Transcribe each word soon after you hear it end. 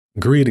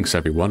Greetings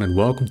everyone and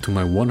welcome to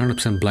my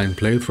 100% blind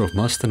playthrough of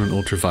Musten and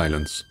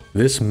Ultraviolence.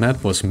 This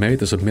map was made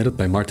and submitted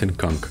by Martin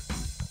Kunc.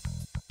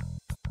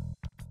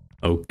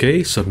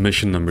 Okay,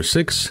 submission number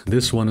 6.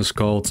 This one is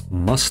called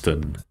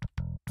Musten.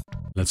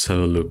 Let's have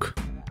a look.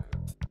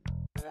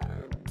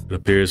 It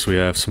appears we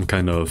have some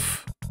kind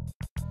of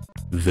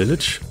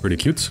village. Pretty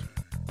cute.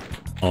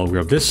 I'll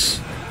grab this,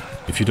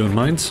 if you don't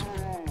mind.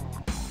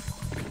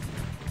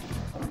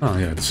 Oh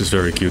yeah, this is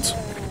very cute.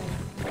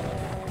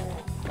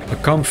 A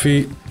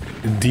comfy,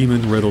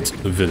 demon-riddled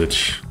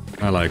village.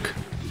 I like.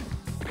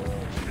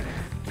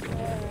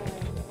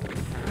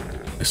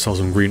 I saw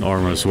some green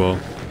armor as well.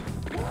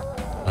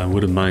 I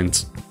wouldn't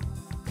mind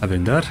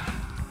having that.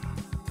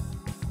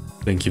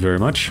 Thank you very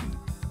much.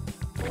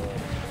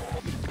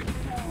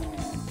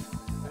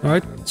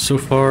 Alright, so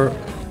far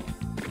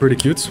pretty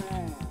cute.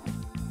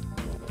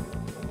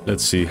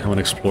 Let's see, I want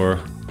to explore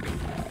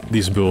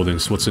these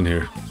buildings. What's in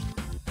here?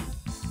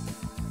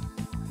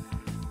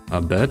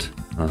 A bed?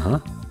 Uh-huh.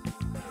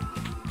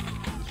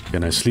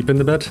 Can I sleep in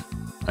the bed?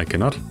 I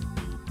cannot.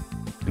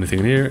 Anything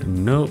in here?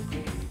 No.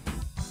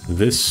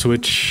 This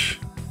switch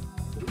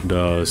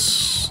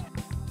does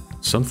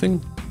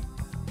something?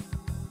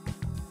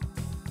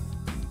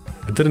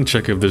 I didn't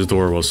check if this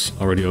door was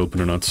already open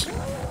or not.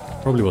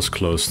 Probably was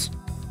closed.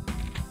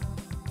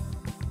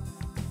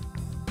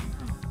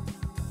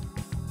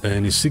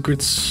 Any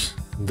secrets?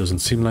 Doesn't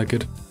seem like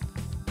it.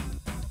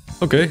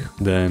 Okay,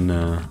 then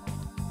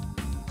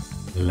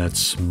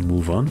let's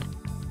move on.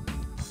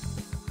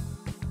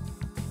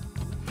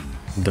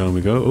 Down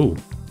we go. Oh.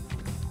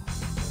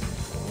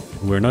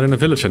 We're not in a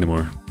village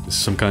anymore. This is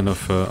some kind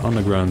of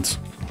underground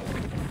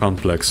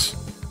complex.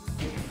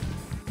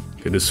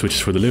 Okay, this switches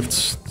for the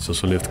lifts. There's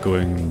also a lift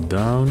going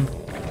down.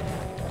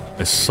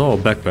 I saw a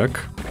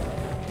backpack.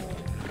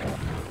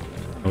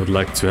 I would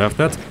like to have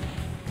that.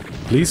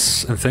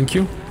 Please and thank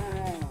you.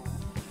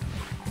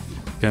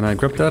 Can I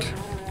grab that?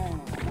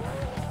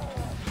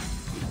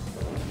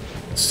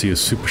 See a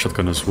super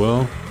shotgun as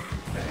well.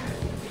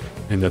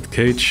 In that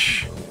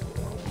cage.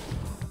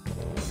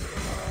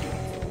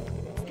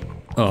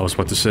 Oh, I was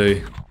about to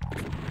say...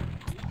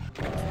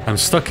 I'm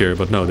stuck here,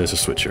 but no, there's a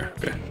switch here.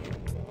 Okay.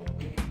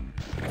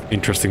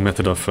 Interesting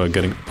method of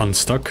getting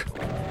unstuck.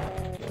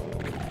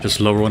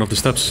 Just lower one of the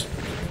steps.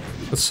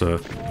 That's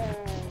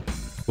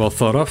well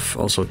thought of.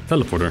 Also,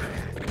 teleporter.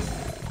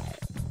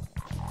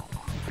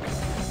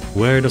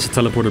 Where does the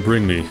teleporter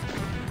bring me?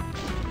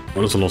 Oh,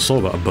 there's a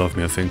Losolva above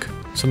me, I think.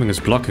 Something is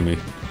blocking me.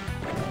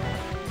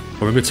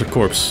 Or maybe it's a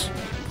corpse.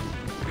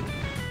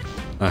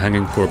 A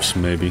hanging corpse,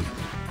 maybe.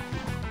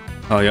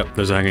 Oh, yeah,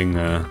 there's a hanging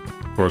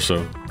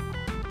torso.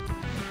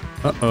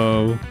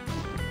 Uh-oh.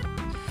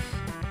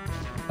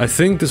 I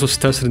think this was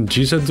tested in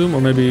DSDA-Doom,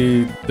 or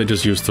maybe they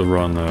just used the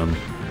wrong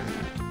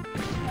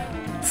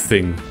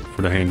thing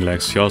for the hanging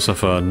legs. You also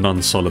have a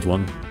non-solid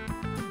one.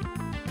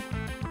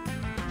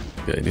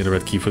 Okay, I need a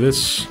red key for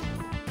this.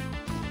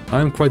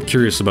 I'm quite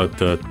curious about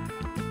the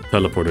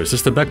teleporter. Is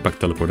this the backpack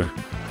teleporter?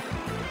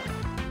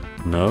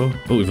 No?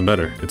 Oh, even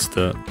better. It's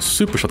the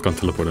super shotgun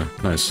teleporter.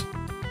 Nice.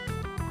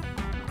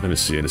 Let me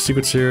see. Any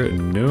secrets here?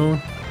 No.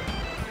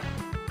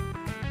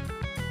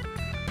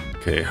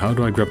 Okay, how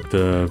do I grab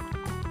the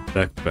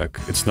backpack?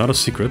 It's not a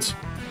secret.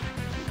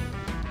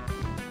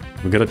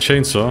 We got a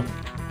chainsaw.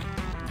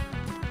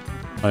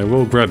 I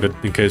will grab it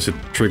in case it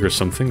triggers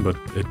something, but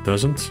it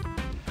doesn't.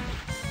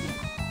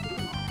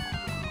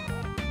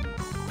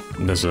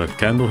 There's a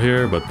candle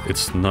here, but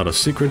it's not a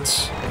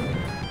secret.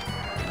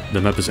 The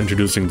map is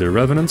introducing the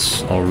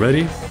revenants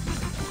already.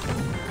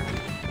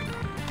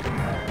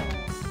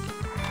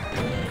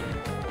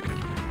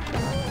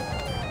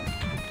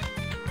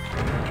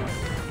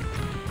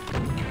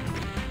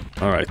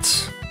 Alright.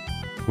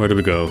 Where do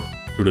we go?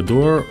 Through the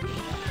door?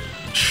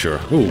 Sure.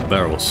 Oh,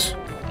 barrels.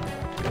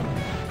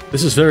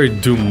 This is very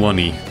Doom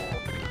 1-y.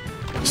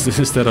 Is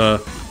that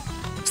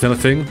a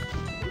thing?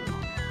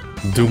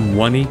 Doom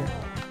 1-y?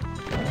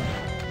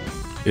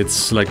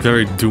 It's like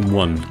very Doom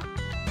 1.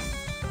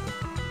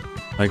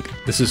 Like,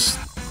 this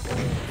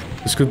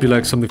could be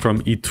like something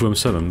from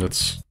E2M7.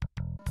 That's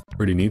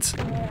pretty neat.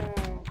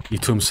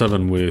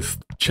 E2M7 with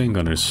chain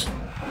gunners.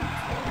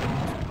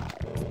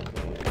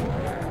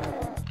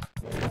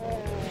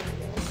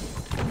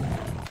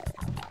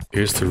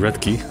 Here's the red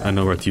key. I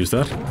know where to use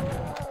that.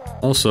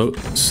 Also,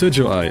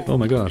 Sigil Eye. Oh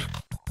my god.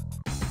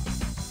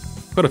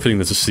 Got a feeling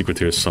there's a secret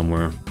here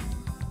somewhere.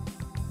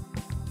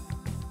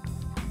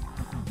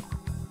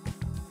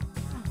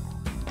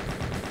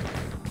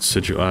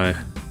 Sigil Eye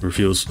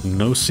reveals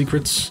no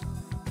secrets.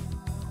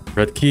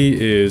 Red key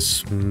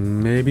is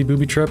maybe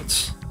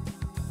booby-trapped.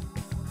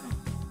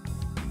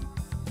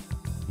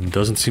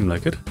 Doesn't seem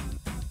like it.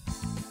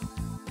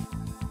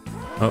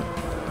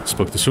 Oh,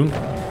 spoke too soon.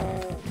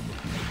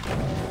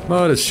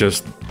 But it's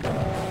just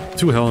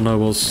two Hell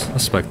Nobles, a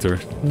Spectre,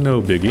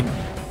 no biggie.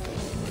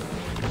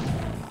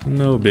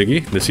 No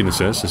biggie, the scene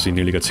says, as he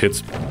nearly gets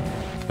hit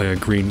by a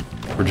green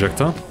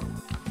projectile.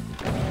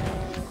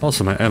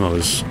 Also, my ammo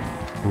is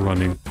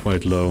running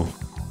quite low.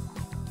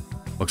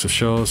 Box of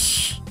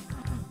shells.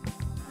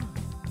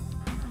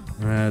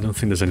 I don't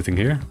think there's anything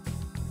here.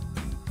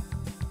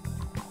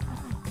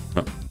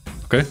 Oh,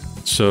 okay.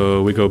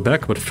 So we go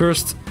back, but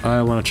first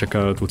I want to check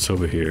out what's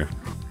over here.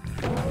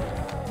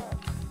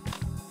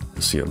 I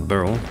see a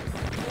barrel.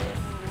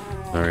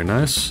 Very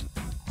nice.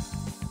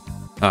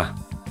 Ah.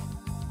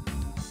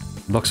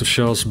 Box of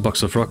shells,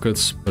 box of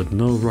rockets, but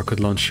no rocket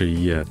launcher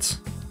yet.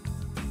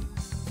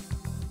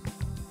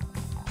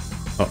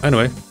 Oh,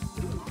 anyway.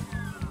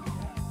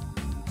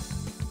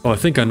 Oh, I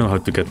think I know how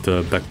to get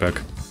the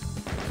backpack.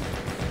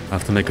 I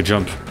have to make a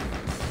jump.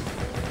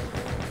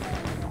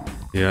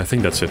 Yeah, I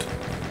think that's it.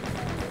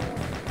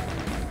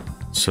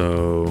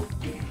 So,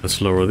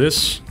 let's lower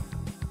this.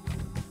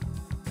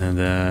 And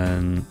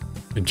then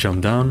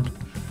jump down.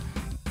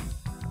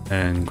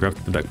 And grab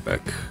the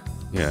backpack.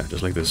 Yeah,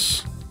 just like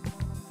this.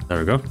 There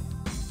we go.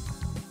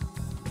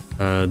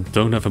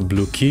 Don't have a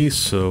blue key,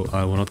 so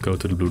I will not go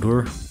to the blue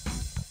door.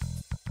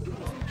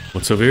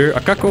 What's over here? A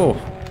kako!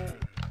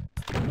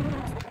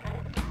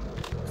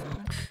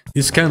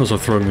 These candles are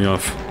throwing me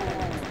off.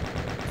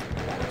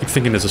 I keep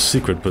thinking there's a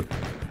secret, but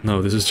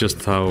no, this is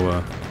just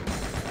how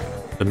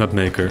the map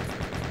maker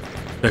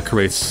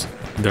decorates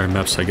their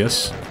maps, I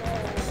guess.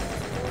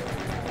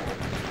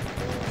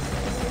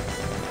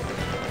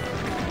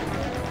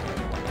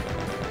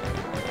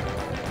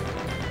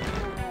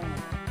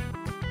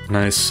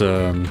 Nice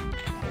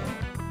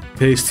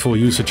tasteful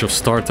usage of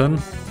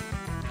Startan.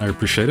 I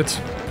appreciate it.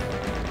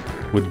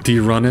 With D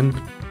running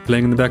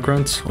playing in the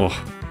background. Oh,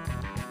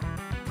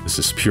 this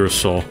is pure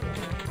soul.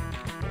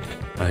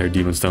 I hear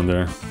demons down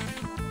there.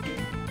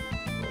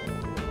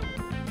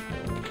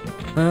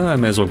 I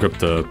may as well grab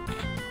the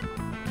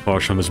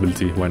partial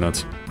invisibility, why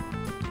not?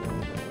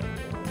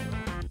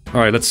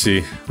 Alright, let's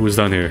see. Who's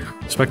down here?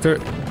 Spectre?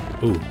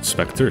 Ooh,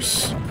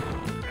 specters.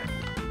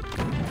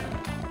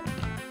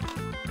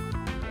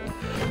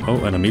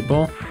 Oh, and a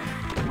meatball.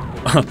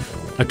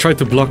 I tried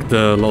to block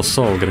the lost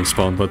soul getting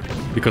spawned, but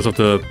because of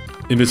the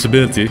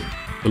invisibility,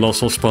 the lost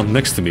soul spawned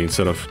next to me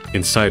instead of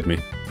inside me.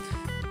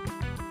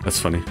 That's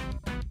funny.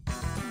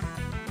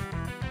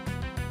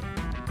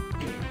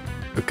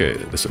 Okay,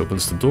 this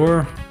opens the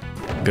door.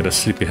 Get a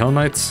sleepy Hell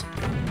Knight.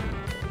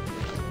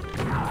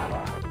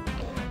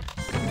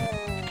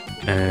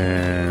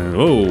 And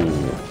oh,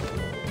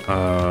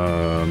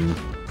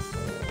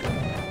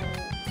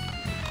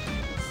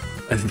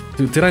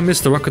 did I miss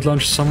the rocket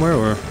launch somewhere,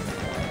 or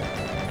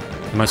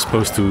am I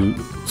supposed to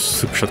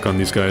super shotgun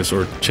these guys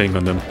or chain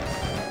gun them?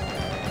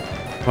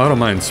 Well, I don't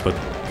mind, but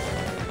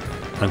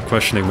I'm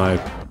questioning my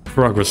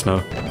progress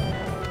now.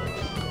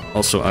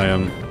 Also, I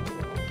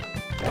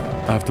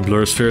have the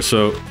blur sphere,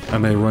 so I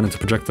may run into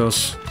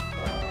projectiles.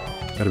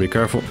 Gotta be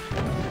careful.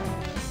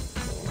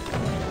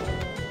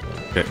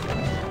 Okay.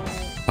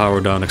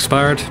 Power down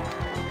expired.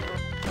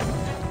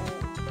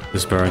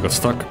 This Baron got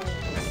stuck.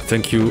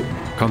 Thank you,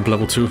 comp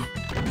level 2.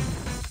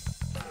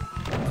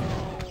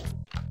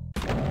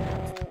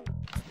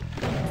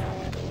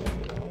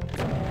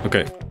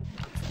 Okay.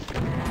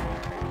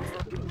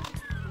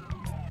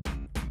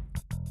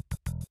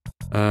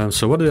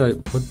 So what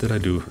did I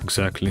do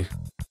exactly?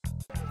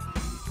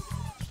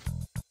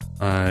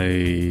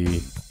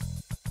 I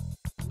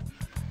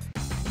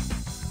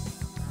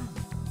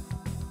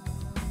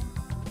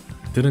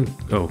didn't.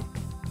 Oh,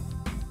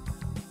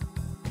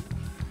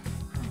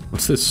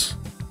 what's this?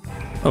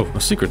 Oh, a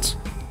secret.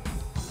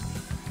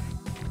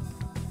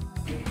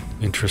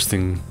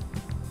 Interesting.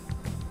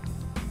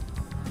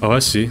 Oh, I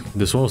see.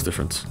 This wall is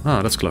different.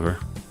 Ah, that's clever.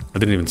 I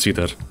didn't even see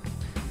that.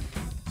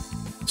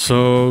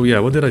 So, yeah,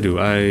 what did I do?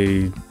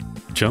 I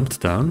jumped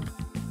down.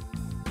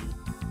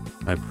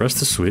 I pressed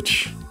the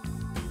switch.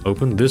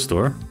 Opened this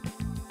door.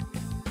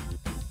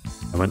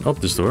 I went up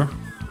this door.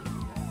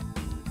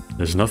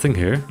 There's nothing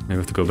here. Maybe I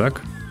have to go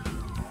back.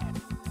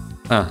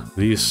 Ah,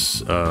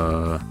 these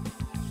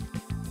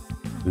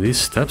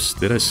steps.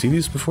 Did I see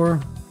these before?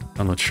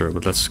 I'm not sure,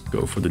 but let's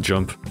go for the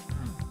jump.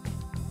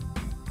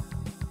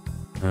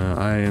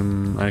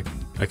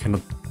 I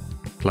cannot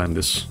climb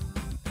this.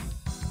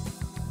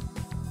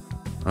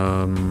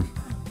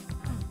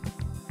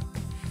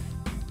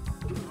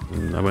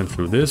 I went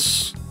through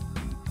this.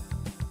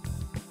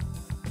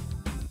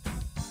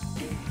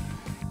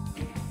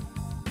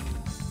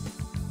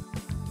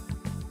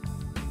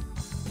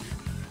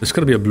 There's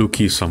gotta be a blue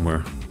key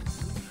somewhere.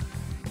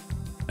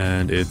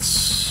 And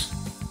it's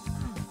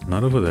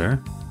not over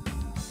there.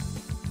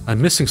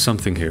 I'm missing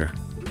something here.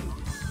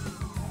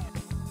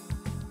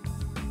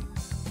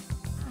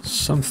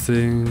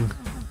 Something.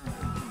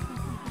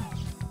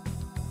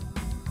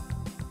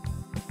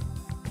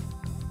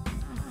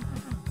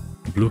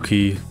 Blue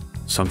key,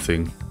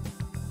 something.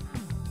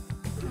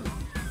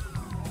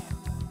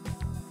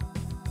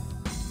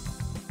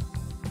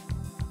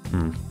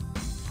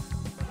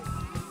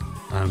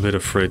 I'm a bit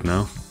afraid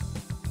now.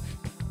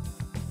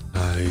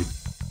 I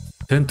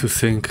tend to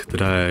think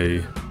that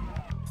I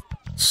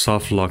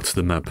soft-locked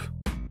the map.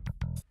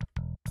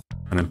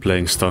 And I'm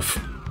playing stuff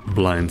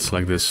blind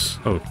like this.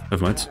 Oh,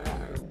 never mind.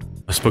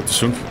 I spoke too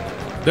soon.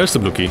 There's the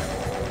blue key.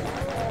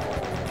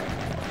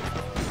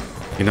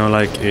 You know,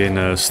 like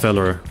in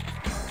Stellar,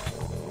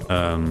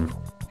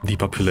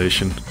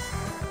 depopulation.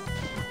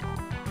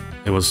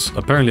 It was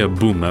apparently a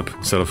boom map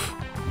instead of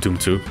Doom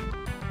 2.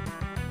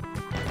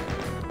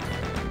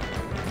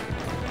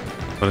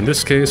 But in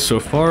this case, so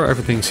far,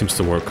 everything seems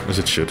to work as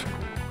it should.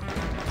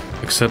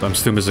 Except I'm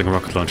still missing a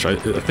rocket launcher. I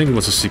think it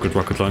was a secret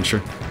rocket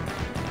launcher.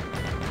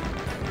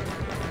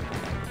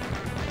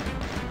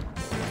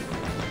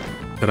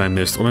 That I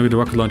missed. Or maybe the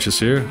rocket launcher is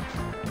here.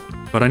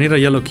 But I need a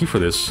yellow key for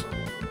this.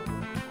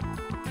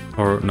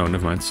 Or, no,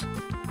 never mind.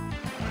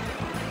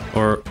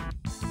 Or,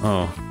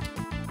 oh.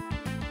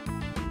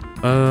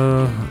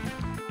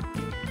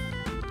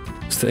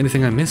 Is there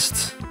anything I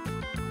missed?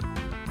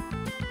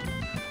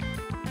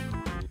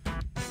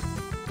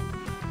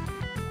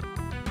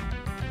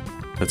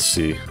 Let's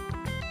see.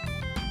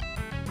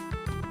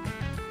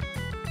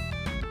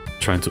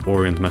 Trying to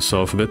orient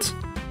myself a bit.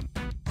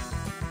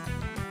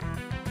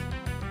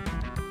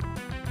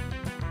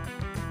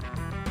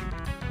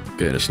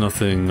 Okay, there's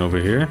nothing over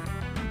here.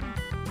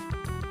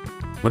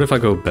 What if I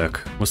go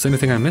back? Was there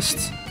anything I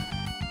missed?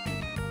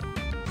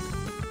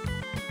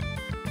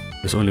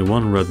 There's only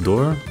one red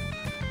door.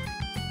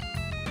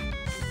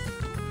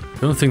 I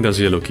don't think there's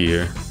a yellow key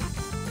here.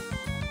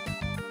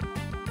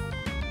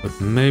 But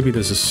maybe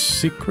there's a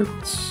secret?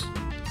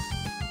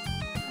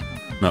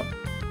 No.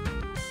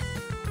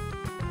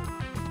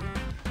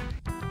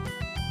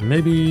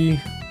 Maybe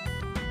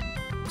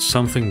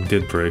something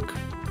did break.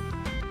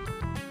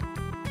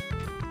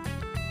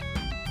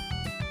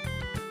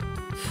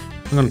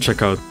 I'm gonna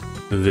check out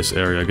this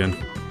area again.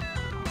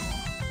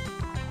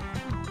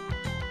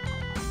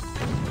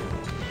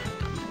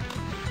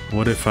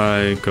 What if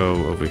I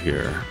go over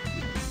here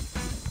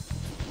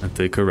and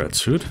take a red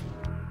suit?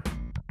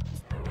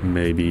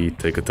 Maybe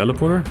take a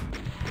teleporter?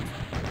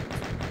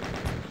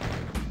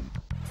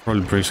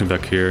 Probably brings me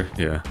back here,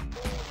 yeah.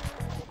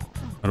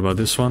 What about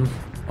this one?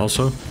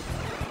 Also?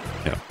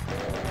 Yeah.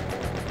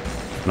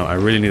 No, I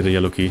really need a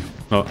yellow key.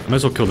 Well, I might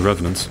as well kill the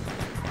Revenant.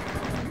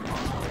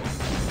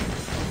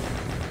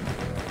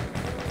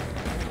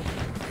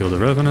 Kill the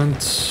Revenant.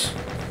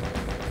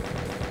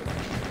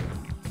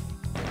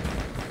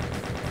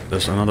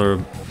 There's another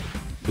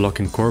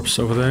blocking corpse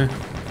over there.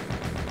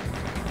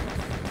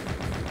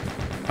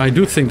 I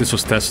do think this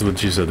was tested with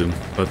DSDA-Doom,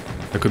 but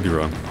I could be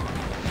wrong.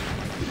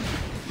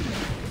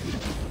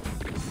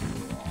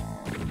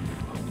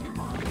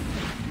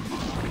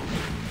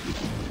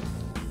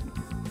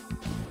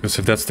 Because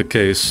if that's the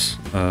case,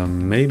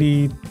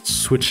 maybe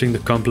switching the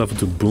comp level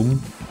to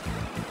boom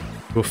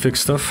will fix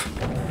stuff.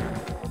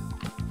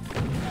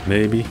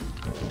 Maybe.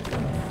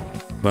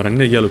 But I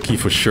need a yellow key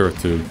for sure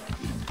to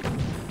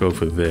go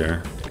for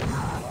there.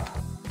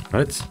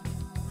 Right?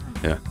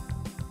 Yeah.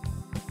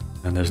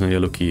 And there's no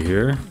yellow key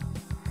here.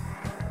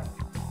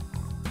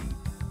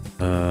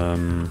 I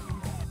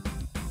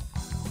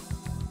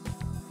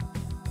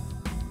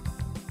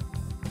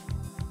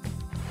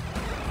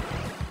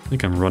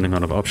think I'm running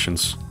out of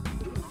options.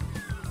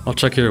 I'll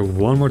check here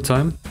one more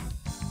time.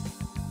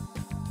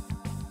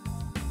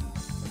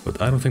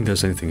 But I don't think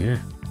there's anything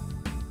here.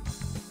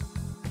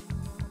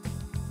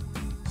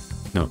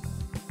 No.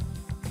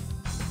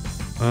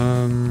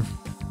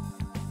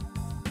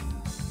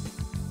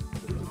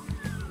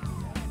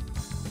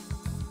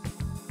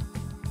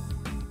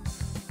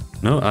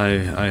 No,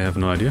 I have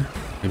no idea.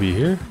 Maybe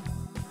here?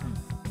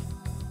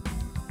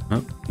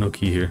 No, no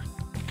key here.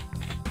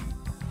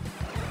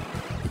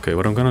 Okay,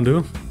 what I'm gonna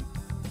do?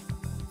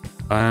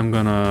 I'm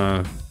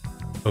gonna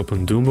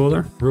open Doom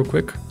Boulder real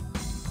quick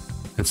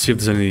and see if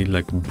there's any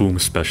like boom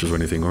specials or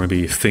anything, or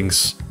maybe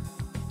things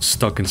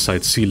stuck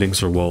inside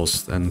ceilings or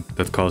walls and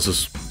that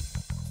causes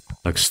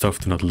like stuff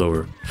to not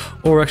lower.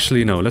 Or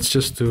actually no, let's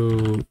just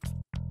do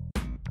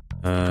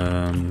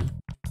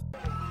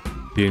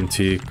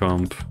TNT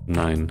comp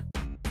 9.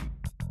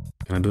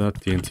 Can I do that?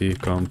 TNT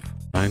comp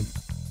 9?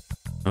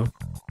 No?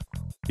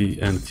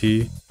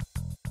 TNT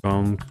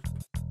comp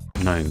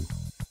 9.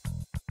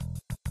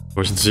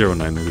 Or is it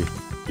 09 maybe?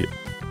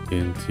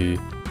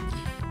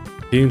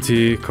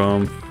 TNT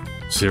comp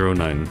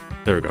 09.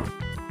 There we go.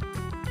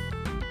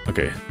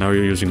 Okay, now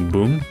you're using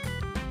boom.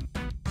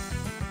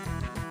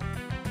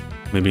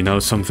 Maybe now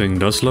something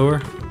does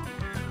lower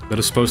that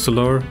is supposed to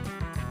lower.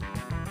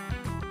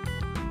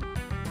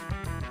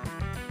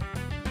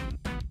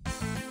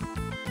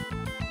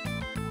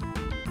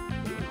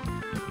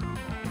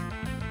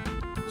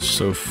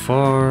 So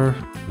far,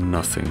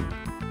 nothing.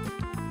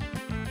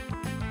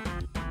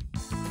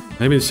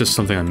 Maybe it's just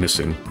something I'm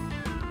missing.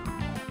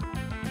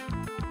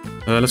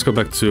 Let's go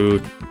back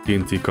to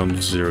TNT comp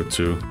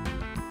 02.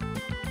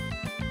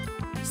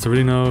 Is there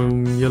really no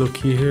yellow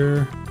key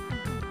here?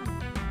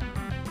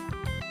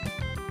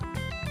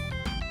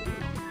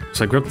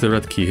 So I grabbed the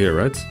red key here,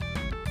 right?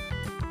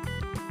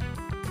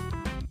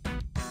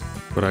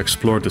 But I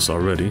explored this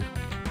already.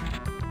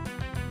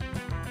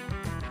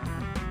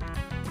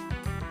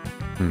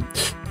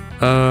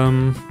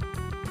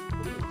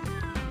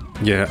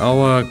 Yeah,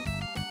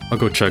 I'll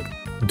go check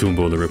Doom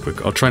Boulder real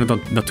quick. I'll try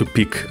not to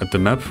peek at the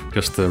map,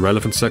 just the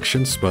relevant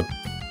sections, but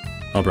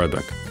I'll be right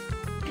back.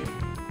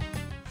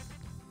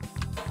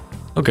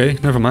 Okay,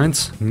 never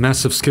mind.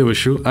 Massive skill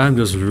issue. I'm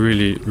just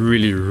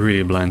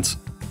really blind.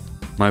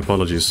 My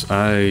apologies.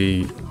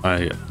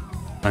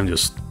 I'm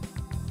just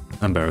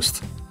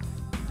embarrassed.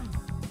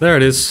 There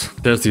it is.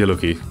 There's the yellow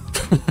key.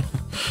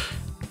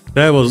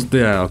 That was...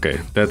 yeah, okay.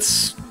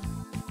 That's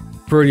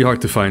pretty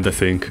hard to find, I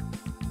think.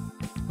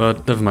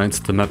 But never mind,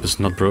 the map is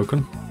not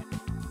broken.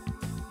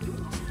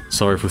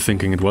 Sorry for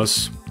thinking it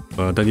was,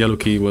 but that yellow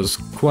key was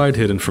quite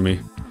hidden for me.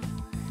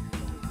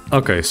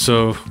 Okay,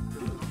 so...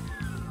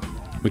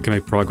 we can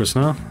make progress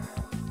now.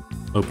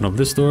 Open up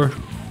this door.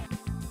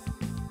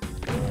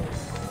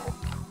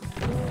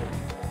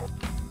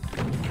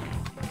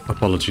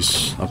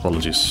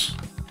 Apologies.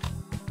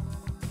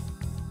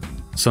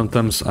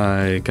 Sometimes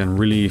I can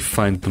really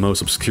find the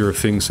most obscure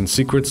things and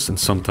secrets, and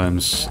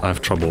sometimes I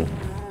have trouble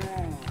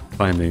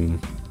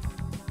finding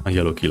a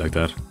yellow key like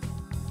that.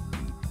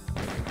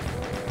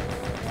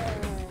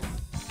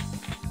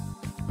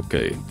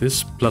 Okay,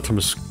 this platform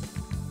is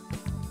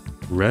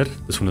red,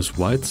 this one is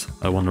white.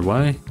 I wonder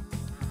why.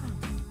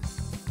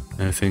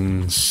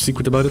 Anything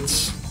secret about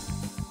it?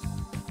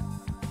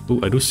 Oh,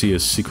 I do see a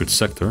secret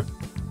sector.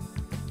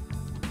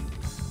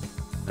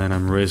 And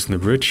I'm raising the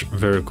bridge,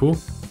 very cool.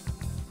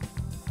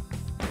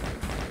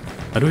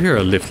 I do hear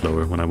a lift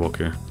lower when I walk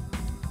here.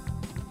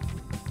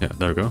 Yeah,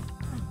 there we go.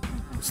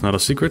 It's not a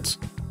secret.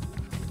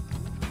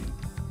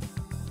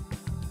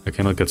 I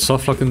cannot get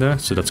soft locked in there,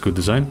 so that's good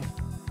design.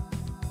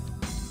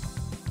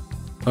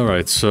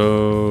 Alright,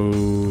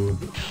 so...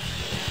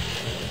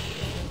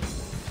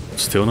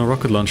 still no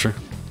rocket launcher.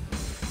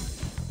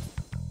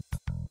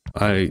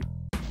 Well,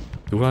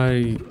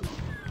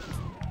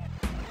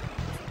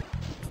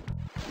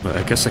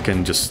 I guess I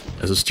can just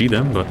SSG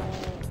them, but...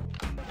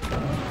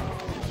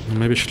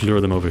 maybe I should lure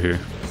them over here.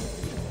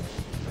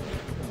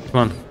 Come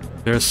on,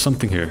 there's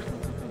something here.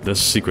 There's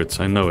secrets,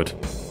 I know it.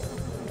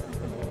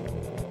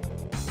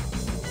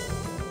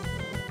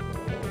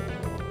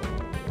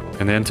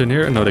 Can they enter in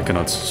here? No, they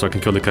cannot, so I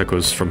can kill the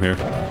geckos from here.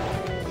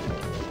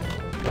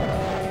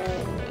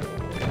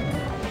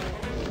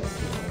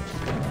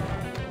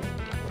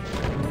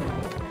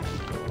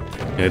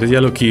 Yeah, the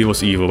yellow key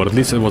was evil, but at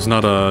least it was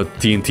not a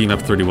TNT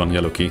map 31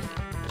 yellow key.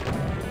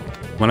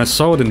 When I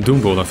saw it in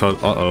Doom World, I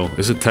thought, uh-oh,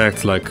 is it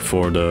tagged like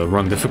for the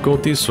wrong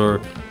difficulties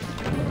or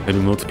maybe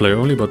multiplayer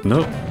only? But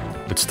no,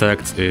 it's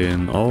tagged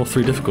in all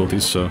 3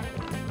 difficulties, so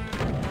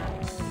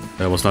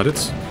that was not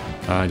it.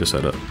 I just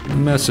had a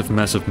massive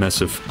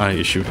eye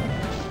issue.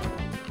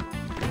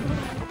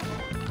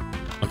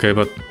 Okay,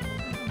 but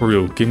for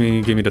real, give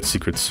me that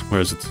secret.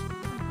 Where is it?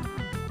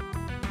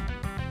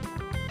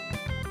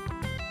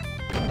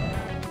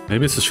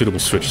 Maybe it's a shootable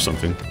switch or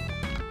something.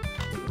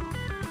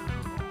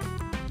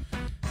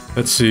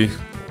 Let's see.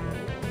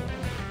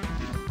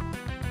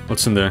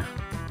 What's in there?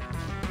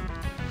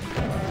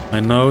 I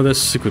know there's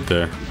a secret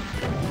there.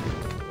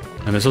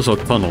 And there's also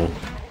a tunnel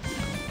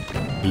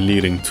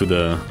leading to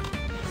the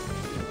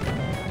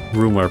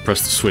room where I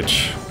pressed the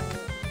switch.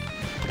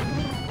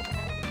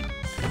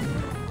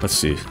 Let's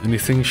see.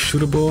 Anything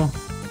shootable?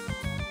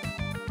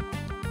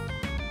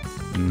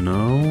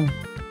 No.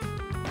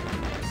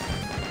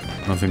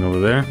 Nothing over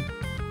there.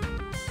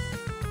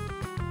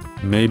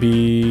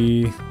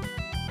 Maybe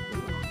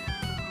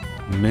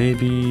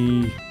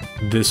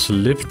this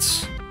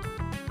lifts.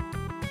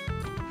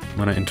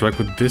 When I interact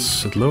with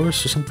this, it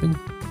lowers or something?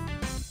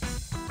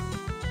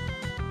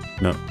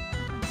 No.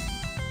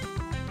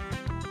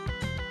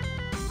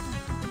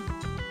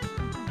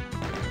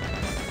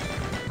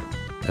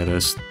 Yeah,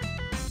 there's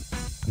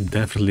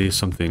definitely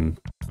something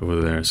over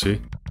there, see?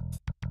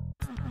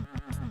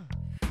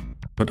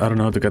 But I don't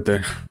know how to get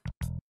there.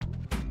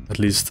 At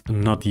least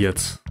not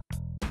yet.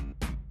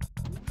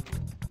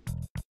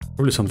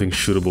 Probably something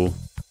shootable.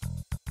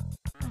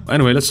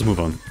 Anyway, let's just move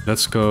on.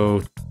 Let's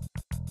go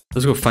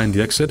find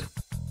the exit.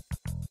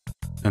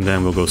 And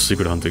then we'll go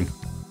secret hunting.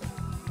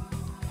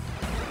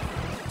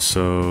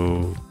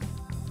 So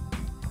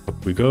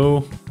up we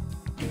go.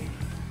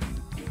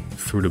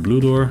 Through the blue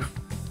door.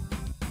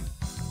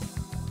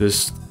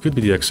 This could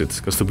be the exit,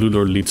 because the blue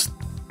door leads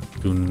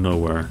to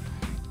nowhere.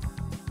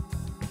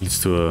 Leads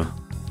to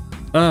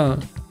a...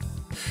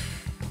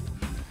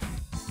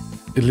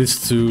 it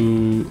leads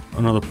to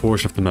another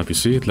portion of the map, you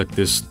see? Like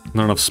there's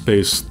not enough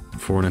space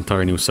for an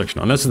entire new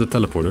section, unless it's the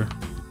teleporter.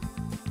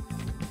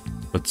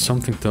 But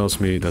something tells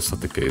me that's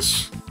not the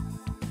case.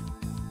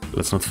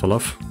 Let's not fall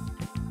off.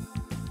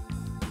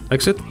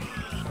 Exit?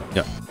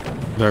 Yeah,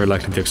 very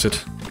likely the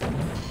exit.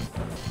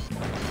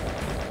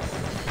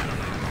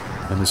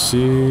 Let me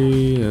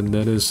see, and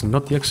that is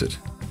not the exit.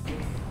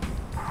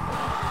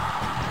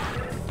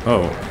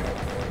 Oh.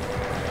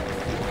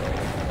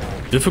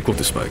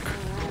 Difficulty spike.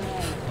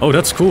 Oh,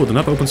 that's cool, the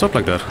map opens up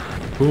like that.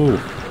 Cool.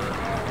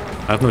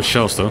 I have no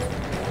shells though.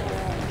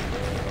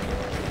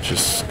 Which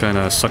is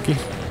kinda sucky.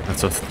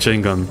 That's a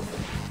chain gun.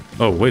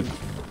 Oh, wait.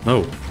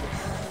 No.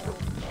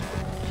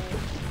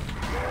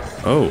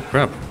 Oh,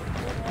 crap.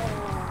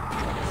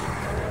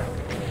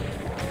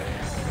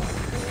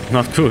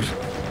 Not good.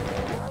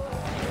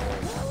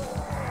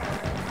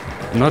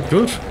 Not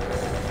good.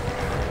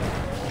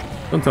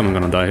 Don't tell me I'm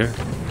gonna die here.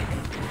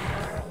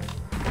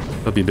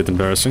 That'd be a bit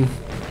embarrassing.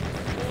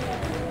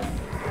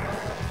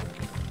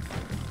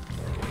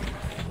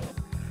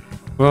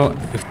 Well,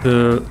 if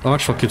the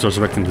Archfall keeps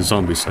resurrecting the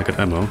zombies, I get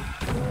ammo.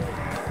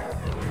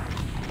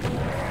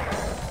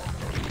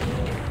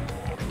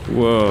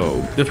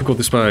 Whoa,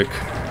 difficulty spike.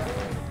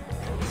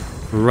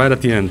 Right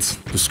at the end,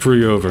 to screw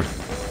you over.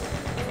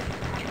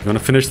 You wanna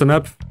finish the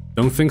map?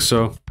 Don't think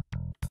so.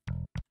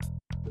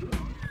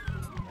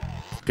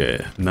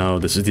 Okay, now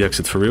this is the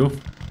exit for real.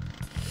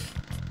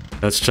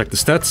 Let's check the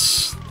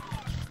stats.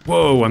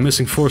 Whoa, I'm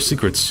missing 4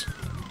 secrets.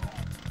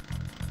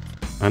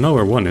 I know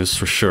where one is,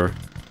 for sure.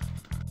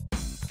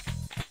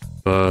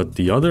 But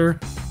the other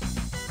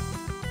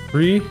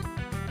 3?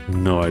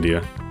 No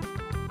idea.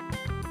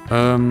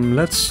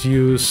 Let's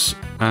use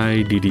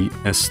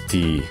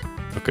IDDT.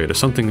 Okay, there's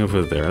something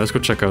over there. Let's go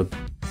check out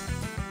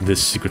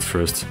this secret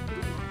first.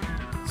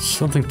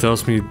 Something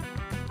tells me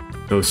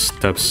those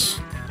steps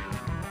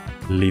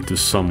lead to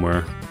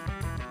somewhere.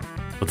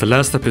 But the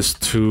last step is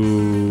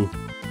too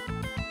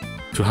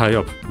high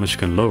up, unless you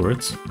can lower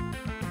it.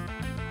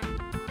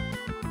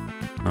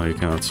 No, you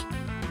cannot.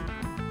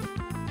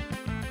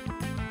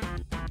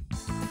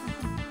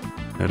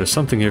 Yeah, there's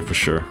something here for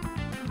sure.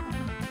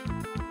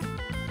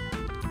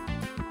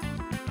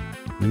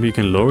 Maybe you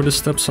can lower the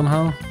steps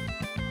somehow?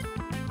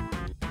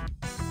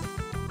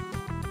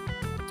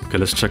 Okay,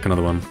 let's check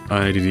another one.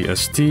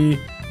 IDDT.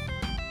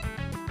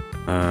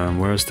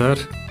 Where is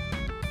that?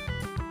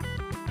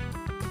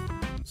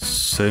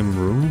 Same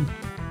room?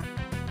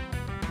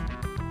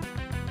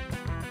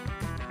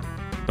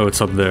 Oh,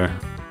 it's up there.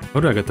 How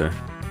do I get there?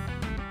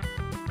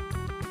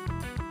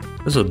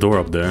 There's a door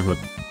up there, but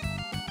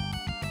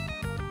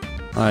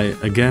I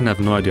again have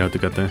no idea how to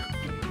get there.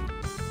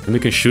 And we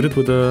can shoot it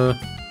with a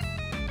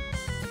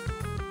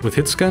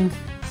hit scan?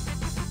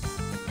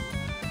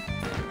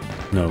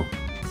 No.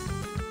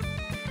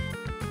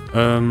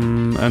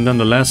 And then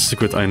the last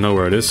secret, I know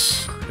where it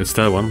is. It's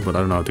that one, but I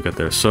don't know how to get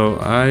there. So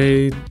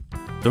I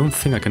don't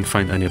think I can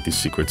find any of these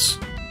secrets.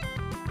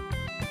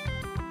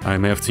 I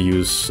may have to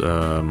use...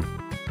 well,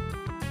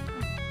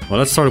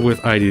 let's start with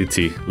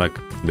IDDT, like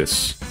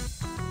this.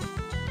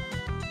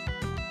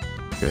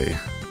 Okay.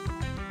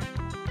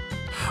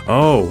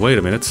 Oh, wait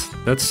a minute.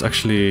 That's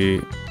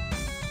actually...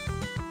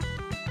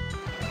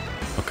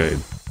 Okay.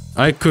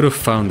 I could have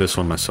found this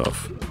one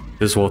myself.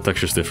 This wall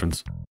texture is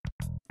different.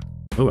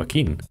 Oh, a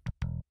keen.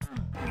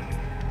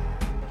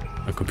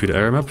 A computer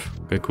error map.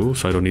 Okay, cool.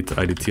 So I don't need the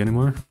IDDT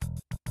anymore.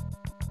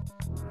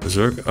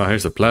 Berserk. Oh,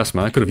 here's the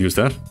plasma. I could have used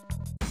that.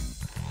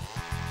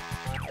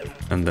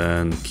 And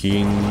then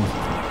keen.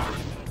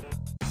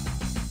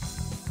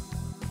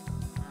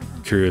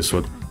 Curious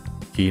what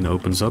keen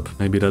opens up.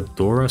 Maybe that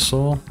door I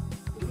saw?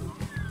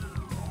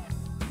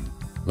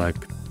 Like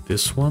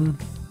this one?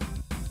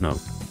 No.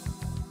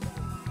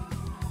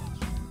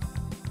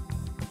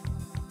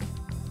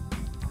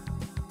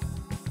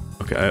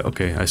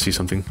 Okay, I see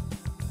something.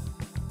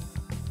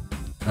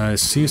 I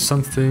see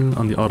something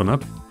on the auto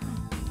map.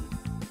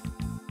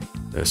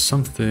 There's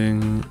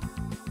something...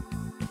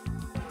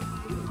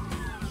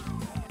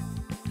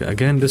 Yeah,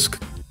 again, this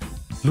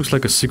looks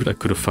like a secret I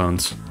could have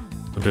found.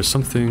 But there's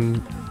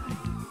something...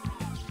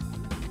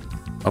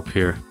 up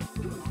here.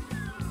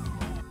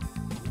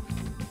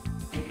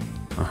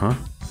 Uh-huh.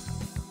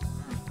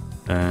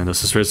 And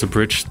does this raise the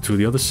bridge to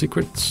the other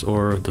secrets?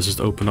 Or does it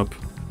open up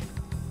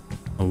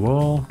a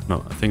wall?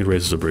 No, I think it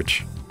raises a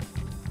bridge.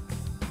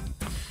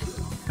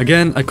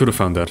 Again, I could have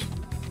found that.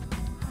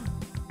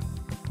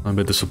 I'm a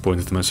bit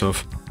disappointed in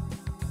myself.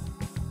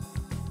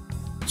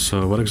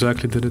 So what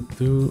exactly did it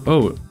do?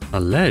 Oh, a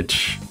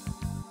ledge.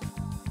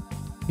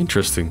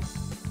 Interesting.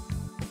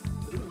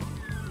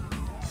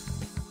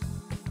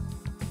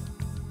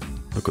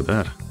 Look at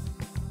that.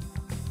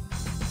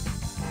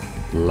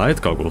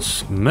 Light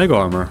goggles. Mega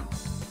armor.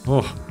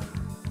 Oh,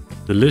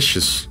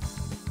 delicious.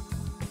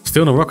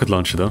 Still no rocket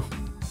launcher though.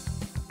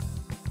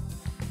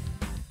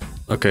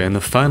 Okay, and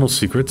the final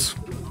secret.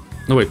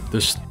 No wait,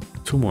 there's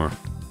 2 more.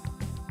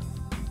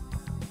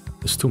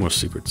 There's 2 more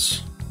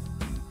secrets.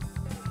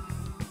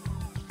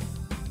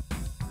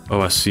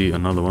 Oh, I see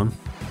another one.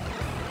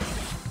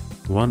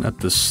 One at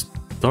the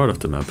start of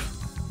the map.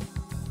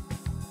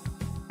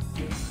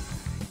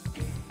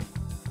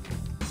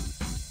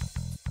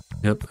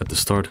 Yep, at the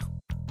start.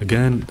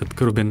 Again, that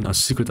could have been a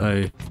secret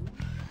I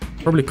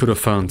probably could have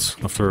found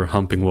after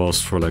humping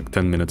walls for like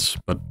 10 minutes,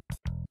 but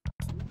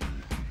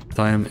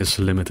time is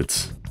limited.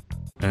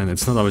 And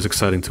it's not always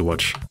exciting to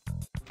watch.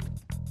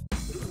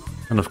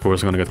 And of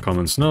course I'm gonna get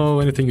comments, no,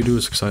 anything you do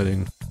is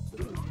exciting.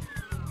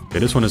 Okay,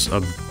 this one is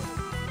a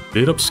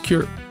bit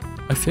obscure,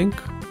 I think.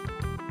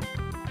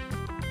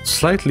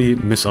 Slightly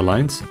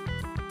misaligned,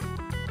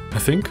 I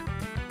think.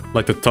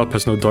 Like the top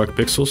has no dark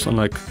pixels,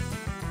 unlike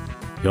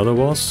the other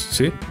walls,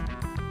 see?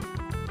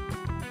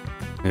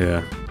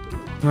 Yeah.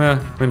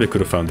 Maybe I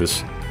could have found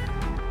this.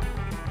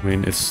 I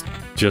mean, it's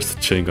just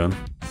a chain gun.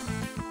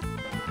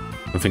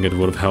 I think it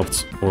would have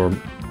helped or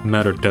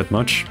mattered that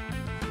much.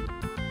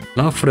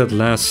 Now for that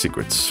last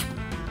secret.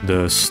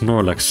 The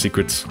Snorlax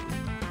secret.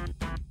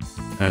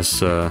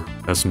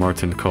 as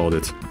Martin called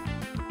it.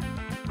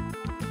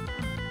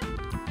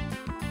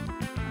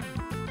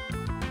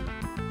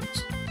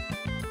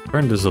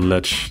 Apparently there's a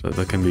ledge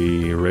that can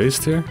be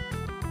raised here.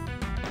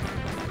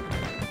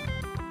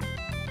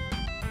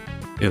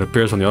 It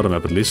appears on the other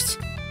map at least.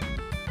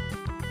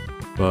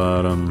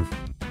 But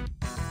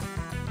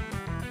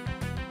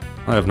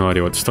I have no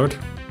idea where to start.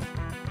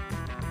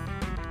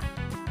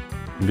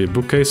 Maybe a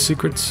bookcase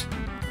secrets.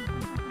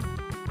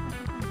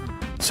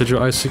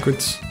 Sigil Eye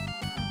secrets.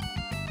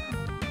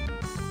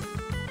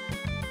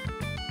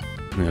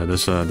 Yeah,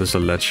 there's a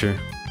ledge here.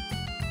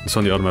 It's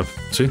on the other map.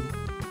 See?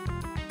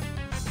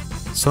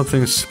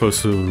 Something's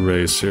supposed to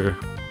raise here.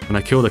 And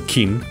I killed a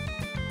keen.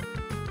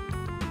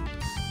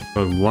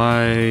 But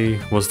why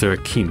was there a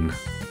keen?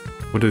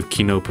 What did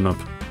keen open up?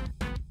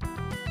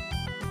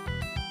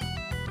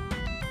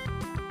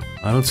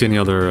 I don't see any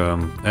other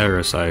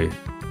areas I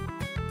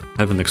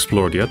haven't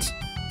explored yet.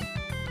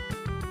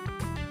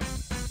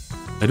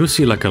 I do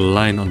see like a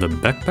line on the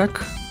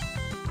backpack.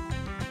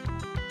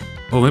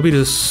 Oh, maybe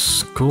this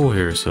skull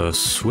here is a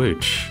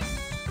switch.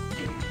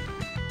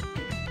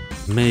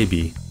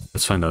 Maybe.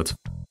 Let's find out.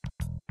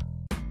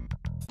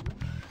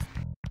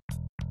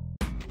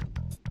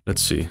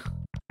 Let's see.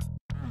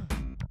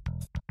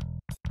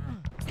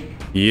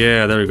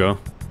 Yeah, there we go.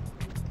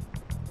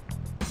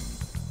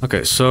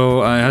 Okay,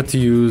 so I had to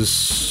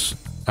use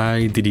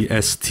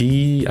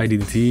IDDT,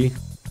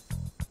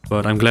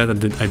 but I'm glad I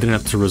didn't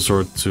have to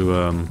resort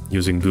to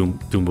using Doom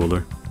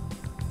Boulder.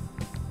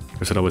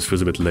 Because it always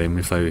feels a bit lame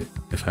if I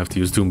have to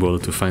use Doom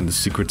Boulder to find the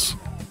secrets.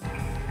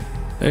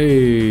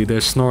 Hey,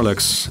 there's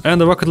Snorlax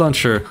and the rocket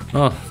launcher.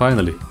 Oh,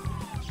 finally!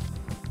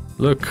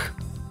 Look,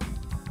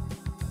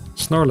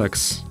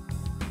 Snorlax.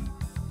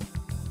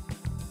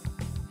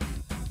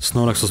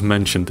 Snorlax was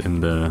mentioned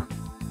in the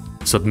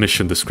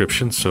submission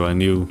description, so I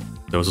knew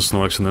there was a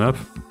Snorlax in the map.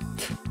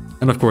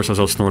 And of course I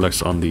saw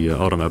Snorlax on the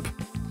auto map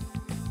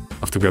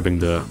after grabbing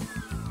the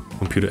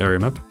computer area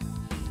map.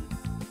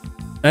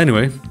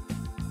 Anyway,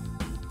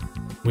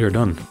 we are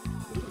done.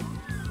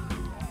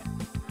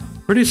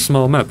 Pretty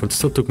small map, but it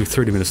still took me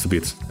 30 minutes to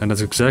beat. And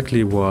that's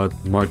exactly what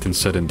Martin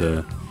said in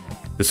the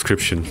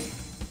description.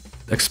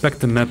 Expect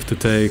the map to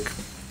take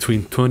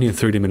between 20 and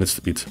 30 minutes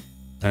to beat.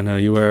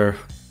 And you were,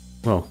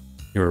 well,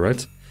 you were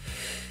right.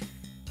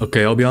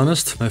 Okay, I'll be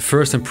honest, my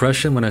first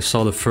impression when I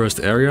saw the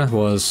first area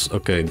was,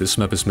 okay, this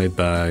map is made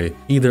by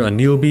either a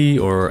newbie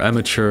or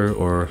amateur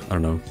or, I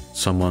don't know,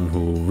 someone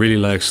who really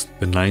likes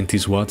the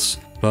 90s WADs.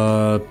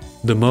 But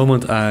the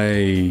moment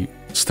I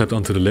stepped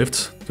onto the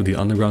lift to the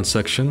underground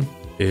section,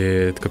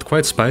 it got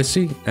quite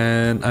spicy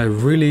and I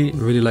really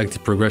liked the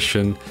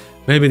progression.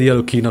 Maybe the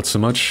yellow key not so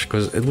much,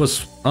 because it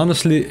was,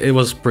 honestly, it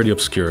was pretty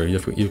obscure,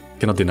 you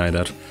cannot deny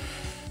that.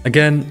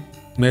 Again,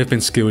 may have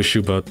been skill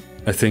issue, but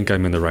I think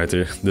I'm in the right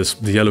here.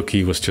 The yellow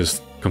key was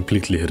just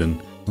completely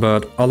hidden.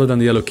 But other than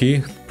the yellow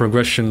key,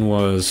 progression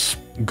was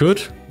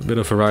good. A bit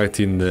of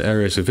variety in the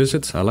areas you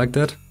visit. I like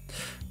that.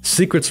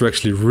 Secrets were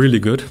actually really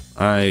good.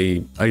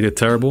 I did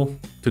terrible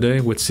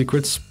today with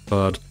secrets,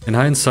 but in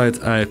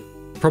hindsight, I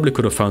probably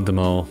could have found them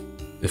all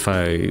if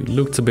I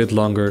looked a bit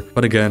longer.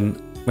 But again,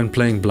 when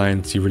playing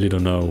blind, you really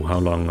don't know how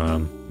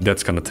long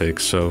that's gonna take,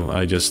 so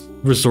I just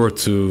resort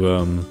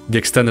to the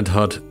extended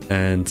HUD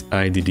and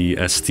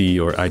IDDST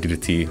or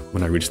IDDT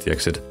when I reach the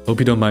exit. Hope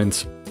you don't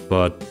mind,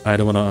 but I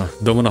don't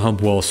wanna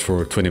hump walls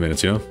for 20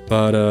 minutes, you know?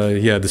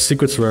 But yeah, the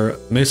secrets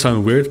may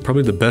sound weird,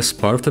 probably the best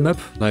part of the map.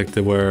 Like,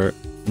 they were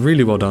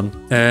really well done.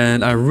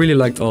 And I really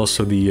liked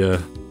also the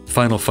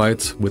final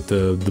fight with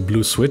the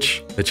blue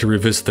switch, that you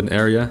revisit an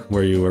area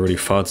where you already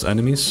fought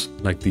enemies,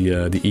 like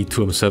the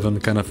E2M7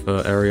 kind of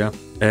area.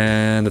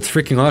 And that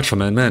freaking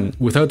Ultraman, man,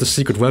 without the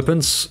secret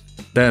weapons,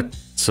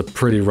 that's a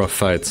pretty rough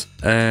fight.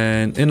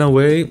 And in a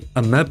way,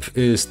 a map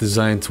is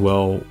designed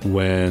well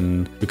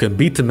when you can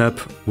beat the map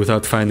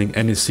without finding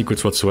any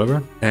secrets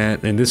whatsoever.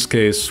 And in this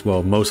case,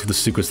 well, most of the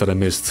secrets that I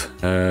missed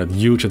had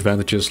huge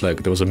advantages,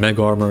 like there was a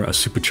mega armor, a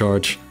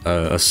supercharge,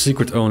 a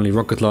secret-only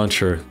rocket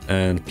launcher,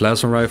 and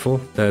plasma rifle.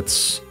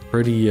 That's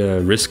pretty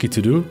risky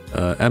to do.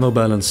 Ammo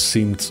balance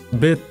seemed a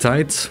bit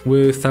tight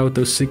without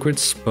those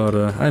secrets, but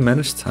I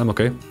managed, I'm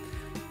okay.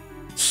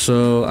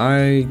 So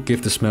I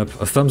give this map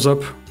a thumbs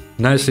up,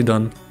 nicely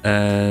done,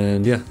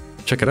 and yeah,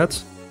 check it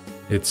out.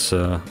 It's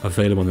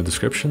available in the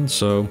description,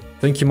 so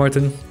thank you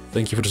Martin,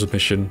 thank you for the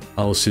submission.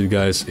 I will see you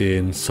guys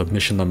in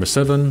submission number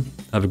 7.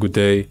 Have a good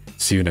day,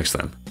 see you next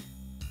time.